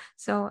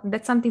 So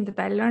that's something that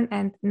I learned,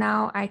 and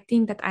now I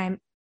think that I'm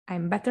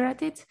better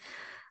at it.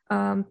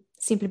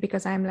 Simply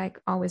because I'm like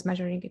always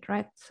measuring it,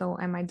 right? So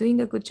am I doing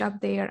a good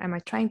job there? Am I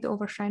trying to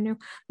overshine you?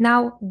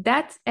 Now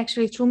that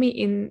actually threw me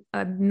in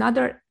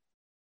another,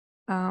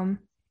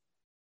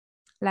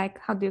 like,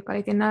 how do you call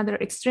it? Another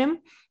extreme,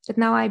 that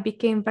now I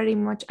became very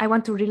much, I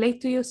want to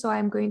relate to you. So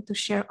I'm going to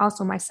share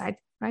also my side,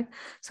 right?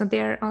 So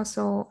there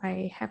also,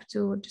 I have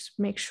to just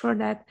make sure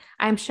that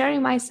I'm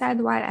sharing my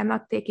side while I'm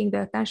not taking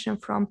the attention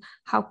from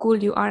how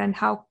cool you are and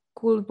how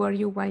cool were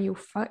you when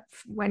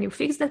you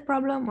fixed that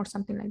problem or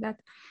something like that.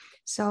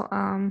 So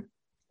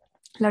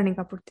learning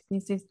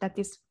opportunities, that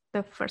is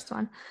the first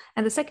one.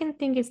 And the second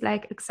thing is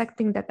like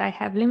accepting that I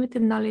have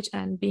limited knowledge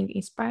and being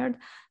inspired.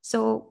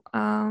 So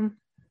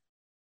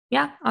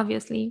yeah,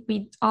 obviously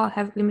we all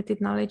have limited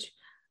knowledge,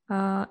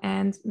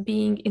 and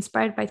being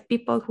inspired by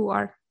people who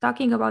are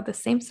talking about the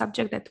same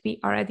subject that we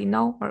already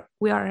know or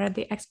we are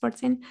already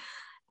experts in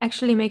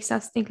actually makes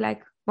us think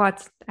like,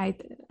 what, I'm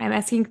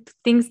asking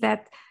things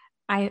that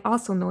I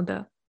also know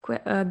the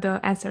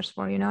answers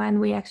for, and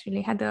we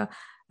actually had a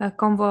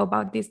convo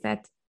about this,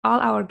 that all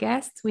our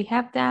guests, we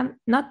have them,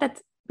 not that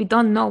we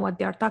don't know what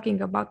they are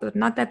talking about, or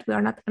not that we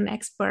are not an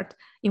expert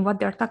in what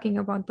they're talking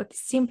about, but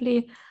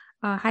simply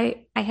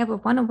I have a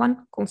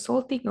one-on-one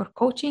consulting or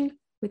coaching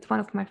with one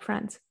of my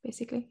friends,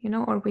 basically,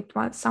 or with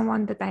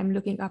someone that I'm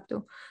looking up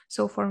to.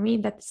 So for me,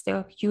 that's still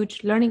a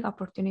huge learning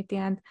opportunity.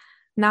 And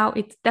now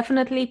it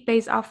definitely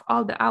pays off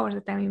all the hours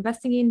that I'm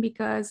investing in,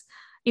 because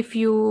if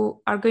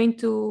you are going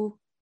to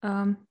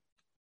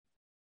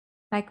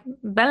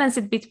balance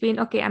it between,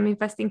 okay, I'm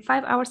investing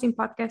 5 hours in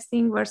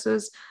podcasting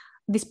versus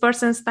this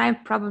person's time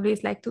probably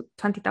is like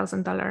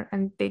 $20,000,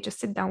 and they just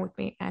sit down with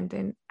me, and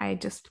then I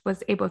just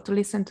was able to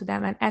listen to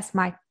them and ask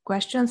my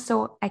questions,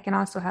 so I can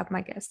also help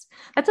my guests.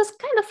 That was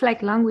kind of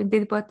like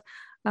long-winded, but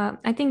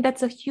I think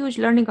that's a huge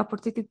learning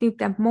opportunity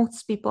that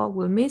most people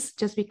will miss,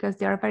 just because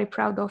they are very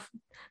proud of,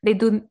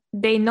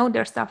 they know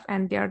their stuff,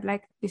 and they're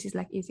like, this is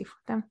like easy for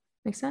them.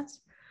 Make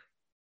sense?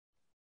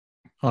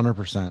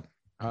 100%.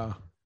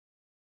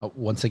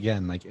 Once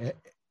again, like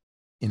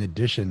in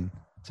addition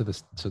to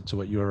this, to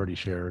what you already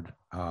shared,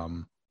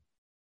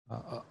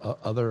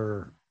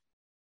 other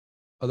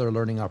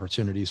learning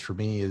opportunities for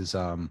me is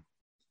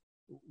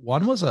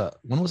one was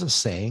a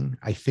saying.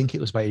 I think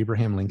it was by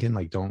Abraham Lincoln.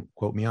 Like, don't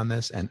quote me on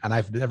this. And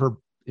I've never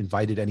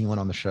invited anyone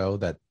on the show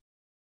that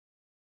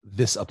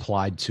this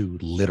applied to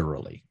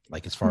literally,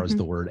 like as far as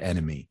the word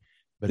enemy,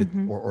 but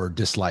or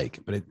dislike.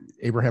 But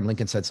Abraham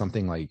Lincoln said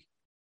something like,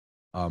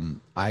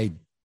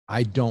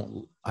 I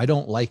don't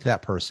like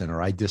that person,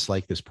 or I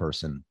dislike this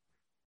person.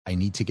 I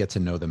need to get to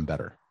know them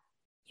better.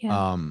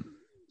 Yeah.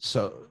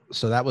 So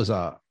that was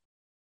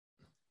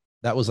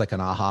like an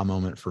aha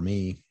moment for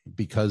me,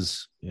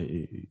 because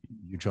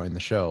you joined the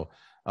show.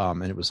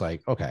 And it was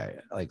like, okay,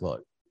 like,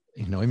 look,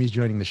 Noemi's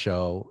joining the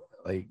show.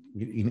 Like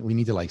we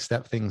need to like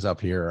step things up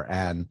here.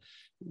 And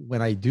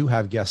when I do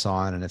have guests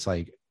on, and it's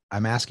like,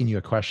 I'm asking you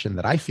a question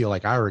that I feel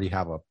like I already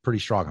have a pretty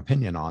strong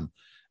opinion on.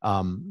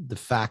 The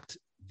fact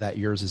that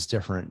yours is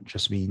different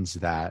just means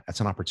that it's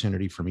an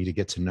opportunity for me to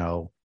get to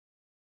know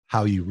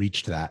how you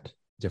reached that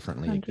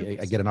differently.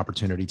 100%. I get an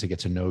opportunity to get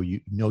to know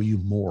you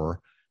more,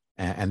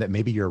 and that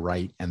maybe you're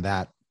right. And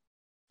that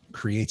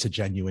creates a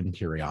genuine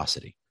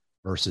curiosity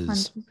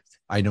versus 100%.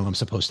 I know I'm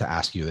supposed to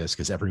ask you this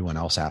because everyone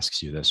else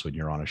asks you this when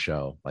you're on a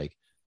show. Like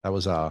that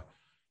was a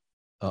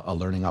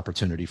learning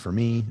opportunity for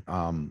me.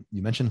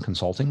 You mentioned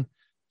consulting.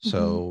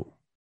 So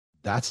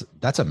that's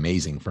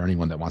amazing for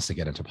anyone that wants to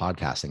get into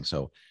podcasting.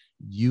 So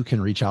you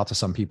can reach out to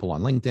some people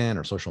on LinkedIn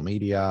or social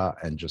media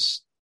and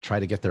just try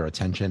to get their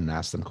attention and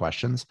ask them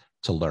questions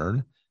to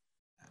learn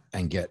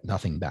and get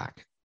nothing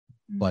back.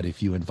 But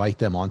if you invite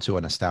them onto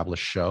an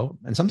established show,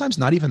 and sometimes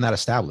not even that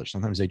established,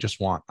 sometimes they just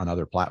want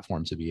another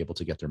platform to be able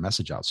to get their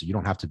message out. So you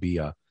don't have to be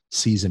a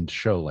seasoned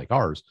show like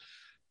ours.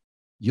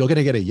 You're going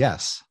to get a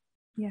yes.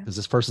 Yeah. Because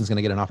this person's going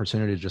to get an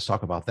opportunity to just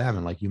talk about them.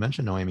 And like you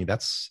mentioned, Noemi,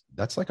 that's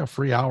like a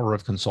free hour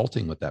of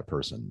consulting with that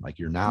person. Like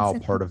you're now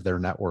part of their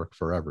network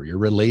forever. You're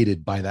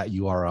related by that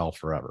URL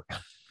forever.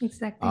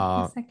 Exactly.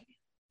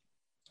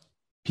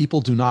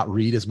 People do not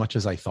read as much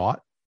as I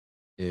thought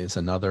is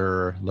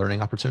another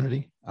learning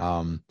opportunity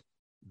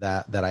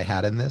that I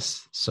had in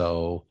this.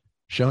 So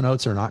show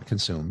notes are not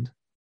consumed,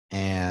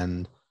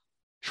 and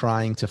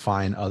trying to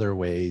find other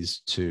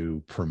ways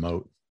to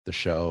promote the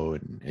show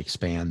and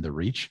expand the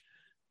reach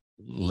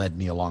led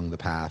me along the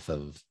path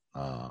of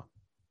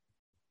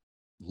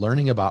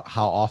learning about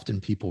how often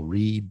people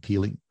read,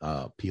 polling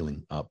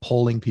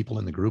people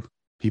in the group.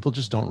 People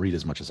just don't read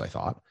as much as I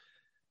thought.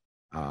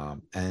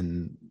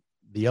 And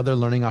the other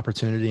learning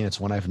opportunity, and it's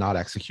one I've not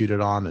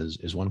executed on,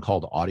 is one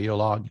called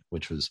Audiolog,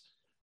 which was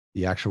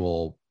the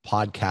actual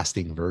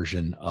podcasting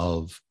version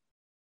of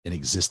an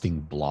existing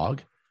blog.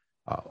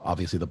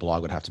 Obviously, the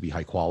blog would have to be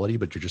high quality,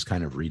 but you're just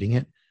kind of reading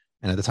it.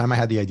 And at the time I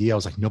had the idea, I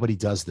was like, nobody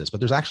does this, but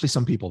there's actually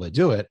some people that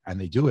do it, and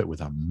they do it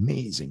with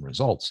amazing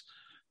results.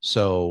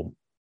 So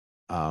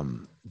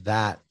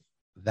that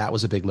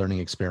was a big learning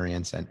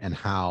experience, and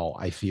how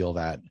I feel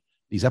that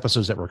these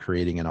episodes that we're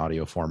creating in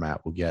audio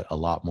format will get a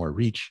lot more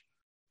reach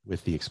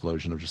with the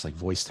explosion of just like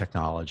voice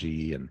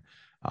technology. And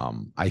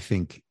I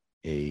think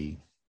a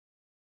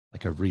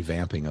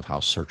revamping of how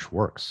search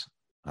works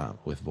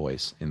with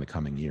voice in the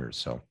coming years.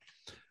 So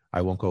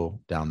I won't go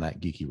down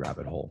that geeky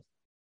rabbit hole.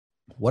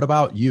 What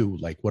about you?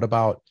 Like, what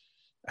about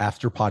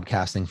after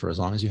podcasting for as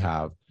long as you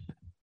have,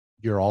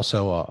 you're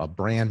also a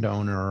brand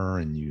owner,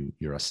 and you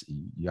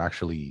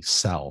actually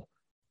sell.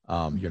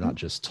 You're not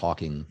just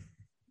talking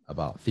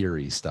about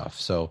theory stuff.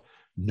 So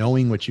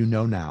knowing what you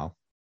know now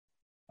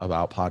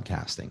about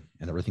podcasting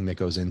and everything that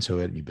goes into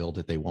it, and you build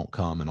it, they won't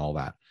come and all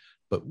that.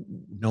 But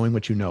knowing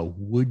what you know,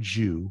 would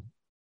you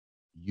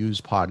use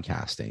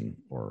podcasting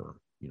or,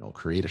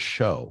 create a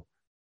show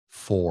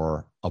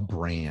for a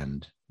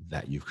brand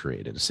that you've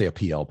created, say a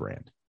PL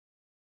brand?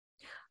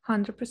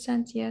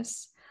 100%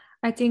 yes.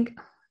 I think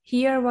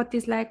here what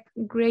is like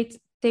great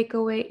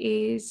takeaway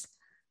is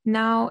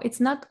now it's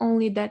not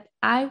only that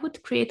I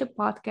would create a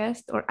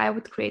podcast or I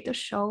would create a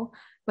show,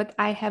 but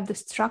I have the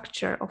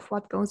structure of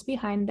what goes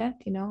behind that,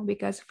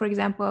 because for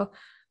example,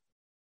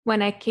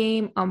 when I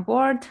came on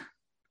board,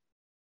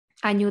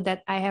 I knew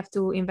that I have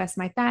to invest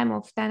my time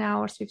of 10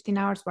 hours, 15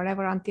 hours,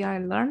 whatever, until I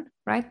learn,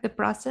 right, the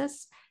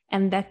process,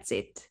 and that's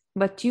it.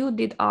 But you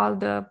did all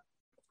the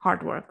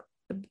hard work,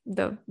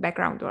 the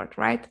background work,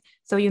 right?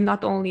 So you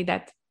not only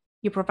that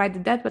you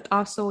provided that, but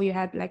also you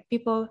had like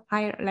people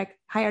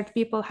hired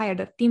people, hired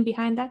a team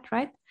behind that,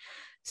 right?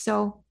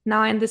 So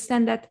now I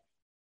understand that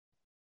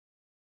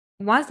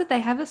once that I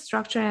have a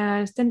structure and I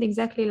understand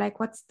exactly like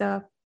what's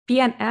the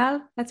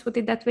P&L, let's put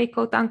it that way,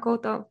 quote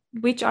unquote, of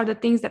which are the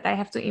things that I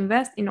have to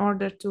invest in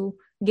order to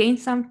gain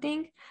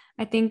something,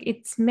 I think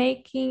it's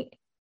making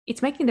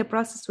the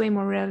process way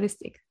more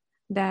realistic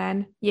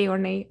than yay or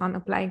nay on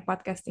applying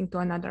podcasting to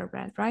another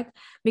brand, right?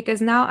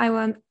 Because now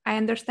I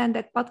understand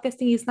that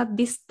podcasting is not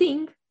this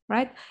thing,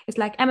 right? It's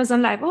like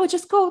Amazon Live. Oh,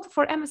 just go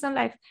for Amazon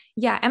Live.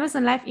 Yeah,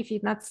 Amazon Live, if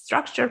it's not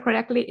structured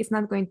correctly, it's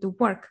not going to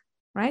work,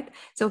 right?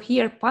 So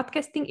here,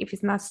 podcasting, if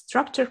it's not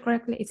structured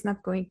correctly, it's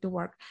not going to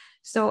work.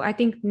 So I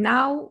think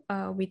now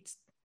with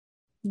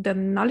the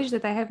knowledge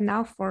that I have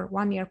now for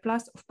 1 year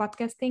plus of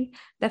podcasting,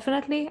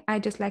 definitely I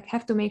just like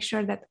have to make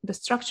sure that the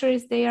structure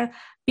is there,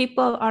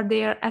 people are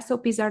there,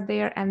 SOPs are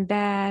there, and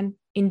then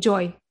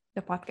enjoy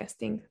the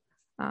podcasting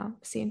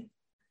scene.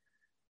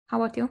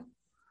 How about you?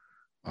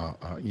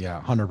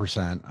 Yeah,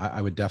 100%.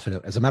 I would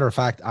definitely, as a matter of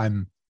fact,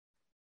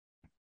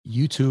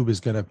 YouTube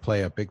is going to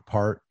play a big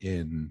part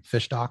in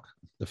Fishtalk,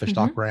 the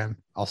Fishtalk brand.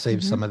 I'll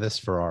save some of this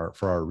for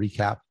our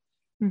recap.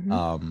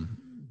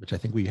 Which I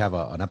think we have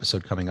an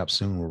episode coming up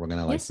soon where we're going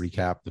to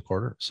recap the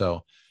quarter.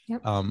 So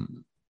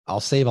I'll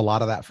save a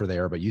lot of that for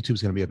there, but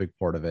YouTube's going to be a big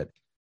part of it.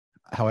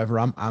 However,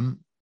 I'm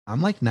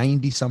like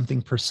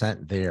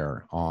 90-something%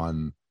 there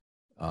on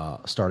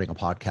starting a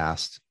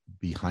podcast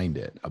behind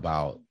it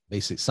about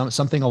basically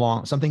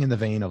something in the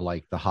vein of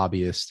like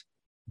the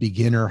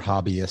beginner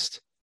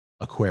hobbyist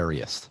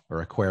aquarist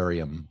or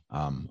aquarium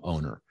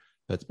owner.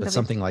 But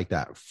something like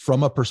that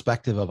from a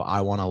perspective of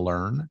I want to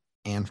learn,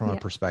 and from a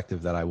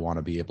perspective that I want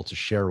to be able to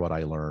share what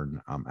I learn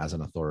as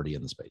an authority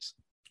in the space.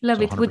 Love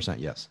it. 100%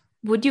 yes.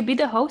 Would you be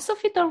the host of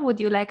it, or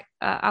would you like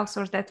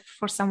outsource that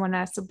for someone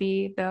else to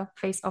be the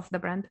face of the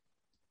brand?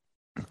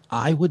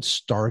 I would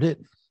start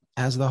it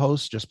as the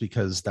host just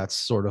because that's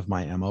sort of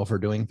my MO for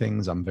doing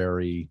things. I'm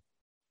very,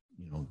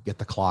 get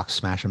the clocks,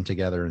 smash them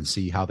together and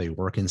see how they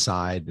work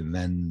inside and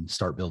then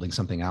start building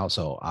something out.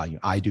 So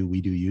I do, we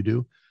do, you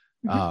do.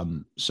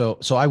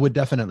 So I would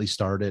definitely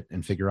start it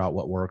and figure out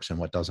what works and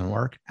what doesn't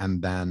work.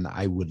 And then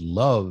I would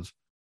love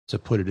to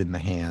put it in the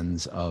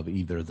hands of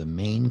either the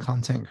main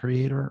content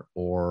creator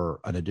or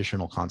an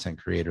additional content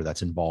creator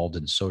that's involved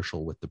in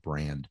social with the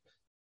brand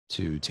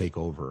to take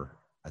over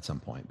at some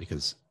point,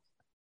 because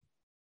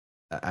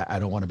I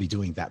don't want to be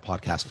doing that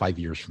podcast 5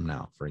 years from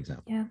now, for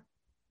example.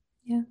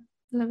 Yeah.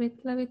 Love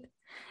it.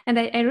 And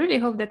I really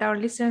hope that our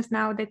listeners,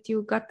 now that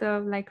you got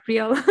the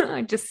real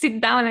just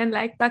sit down and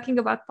talking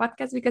about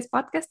podcasts, because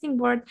podcasting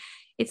word,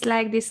 it's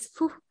like this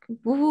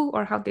woo,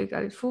 or how do you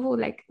call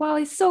it, wow,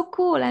 it's so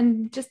cool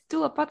and just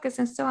do a podcast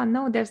and so on.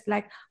 No, there's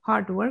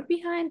hard work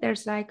behind.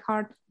 There's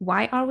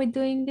why are we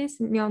doing this?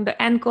 The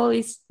end goal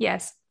is,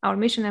 yes, our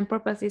mission and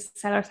purpose is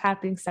sellers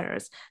helping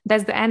sellers.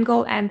 That's the end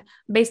goal, and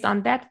based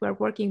on that, we're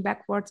working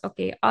backwards.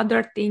 Okay,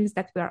 other things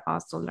that we are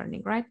also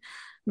learning, right?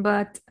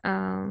 But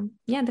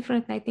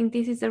definitely, I think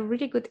this is a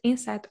really good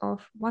insight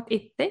of what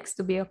it takes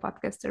to be a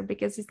podcaster,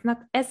 because it's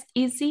not as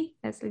easy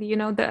as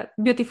the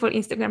beautiful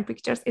Instagram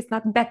pictures. It's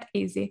not that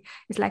easy.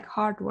 It's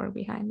hard work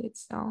behind it.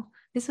 So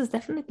this was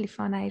definitely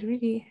fun. I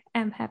really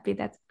am happy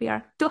that we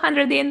are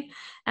 200 in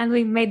and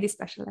we made this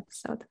special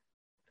episode.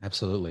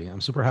 Absolutely.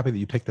 I'm super happy that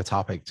you picked the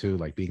topic too,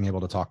 being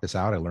able to talk this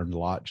out. I learned a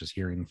lot just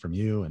hearing from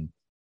you, and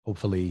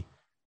hopefully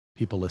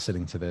people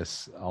listening to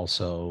this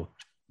also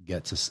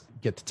get to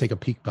take a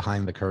peek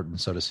behind the curtain,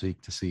 so to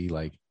speak, to see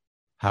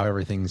how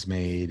everything's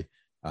made,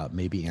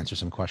 maybe answer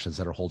some questions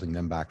that are holding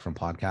them back from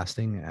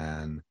podcasting,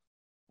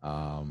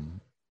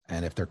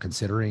 and if they're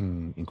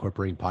considering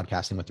incorporating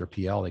podcasting with their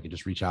PL, they can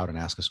just reach out and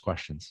ask us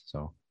questions.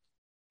 So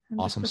 100%.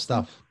 Awesome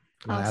stuff.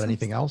 Want to add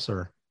anything else,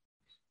 or?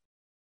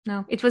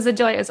 No, it was a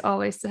joy as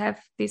always to have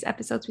these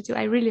episodes with you.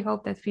 I really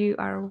hope that we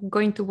are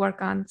going to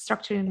work on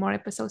structuring more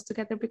episodes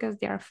together, because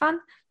they are fun,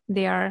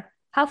 they are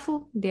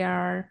helpful,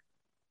 they're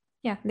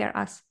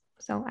us.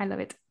 So I love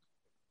it.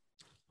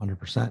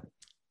 100%.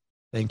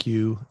 Thank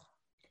you,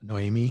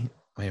 Noemi,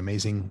 my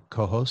amazing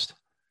co-host.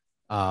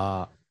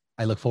 I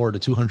look forward to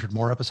 200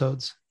 more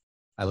episodes.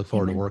 I look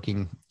forward to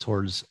working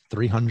towards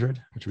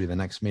 300, which will be the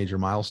next major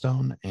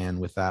milestone. And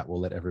with that, we'll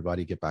let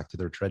everybody get back to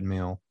their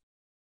treadmill,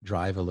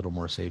 drive a little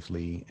more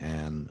safely,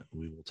 and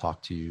we will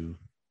talk to you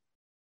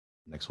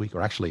next week.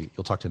 Or actually,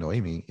 you'll talk to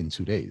Noemi in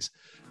 2 days.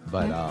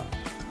 But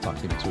talk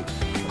to you next week.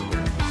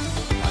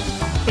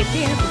 Take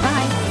care.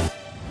 Bye.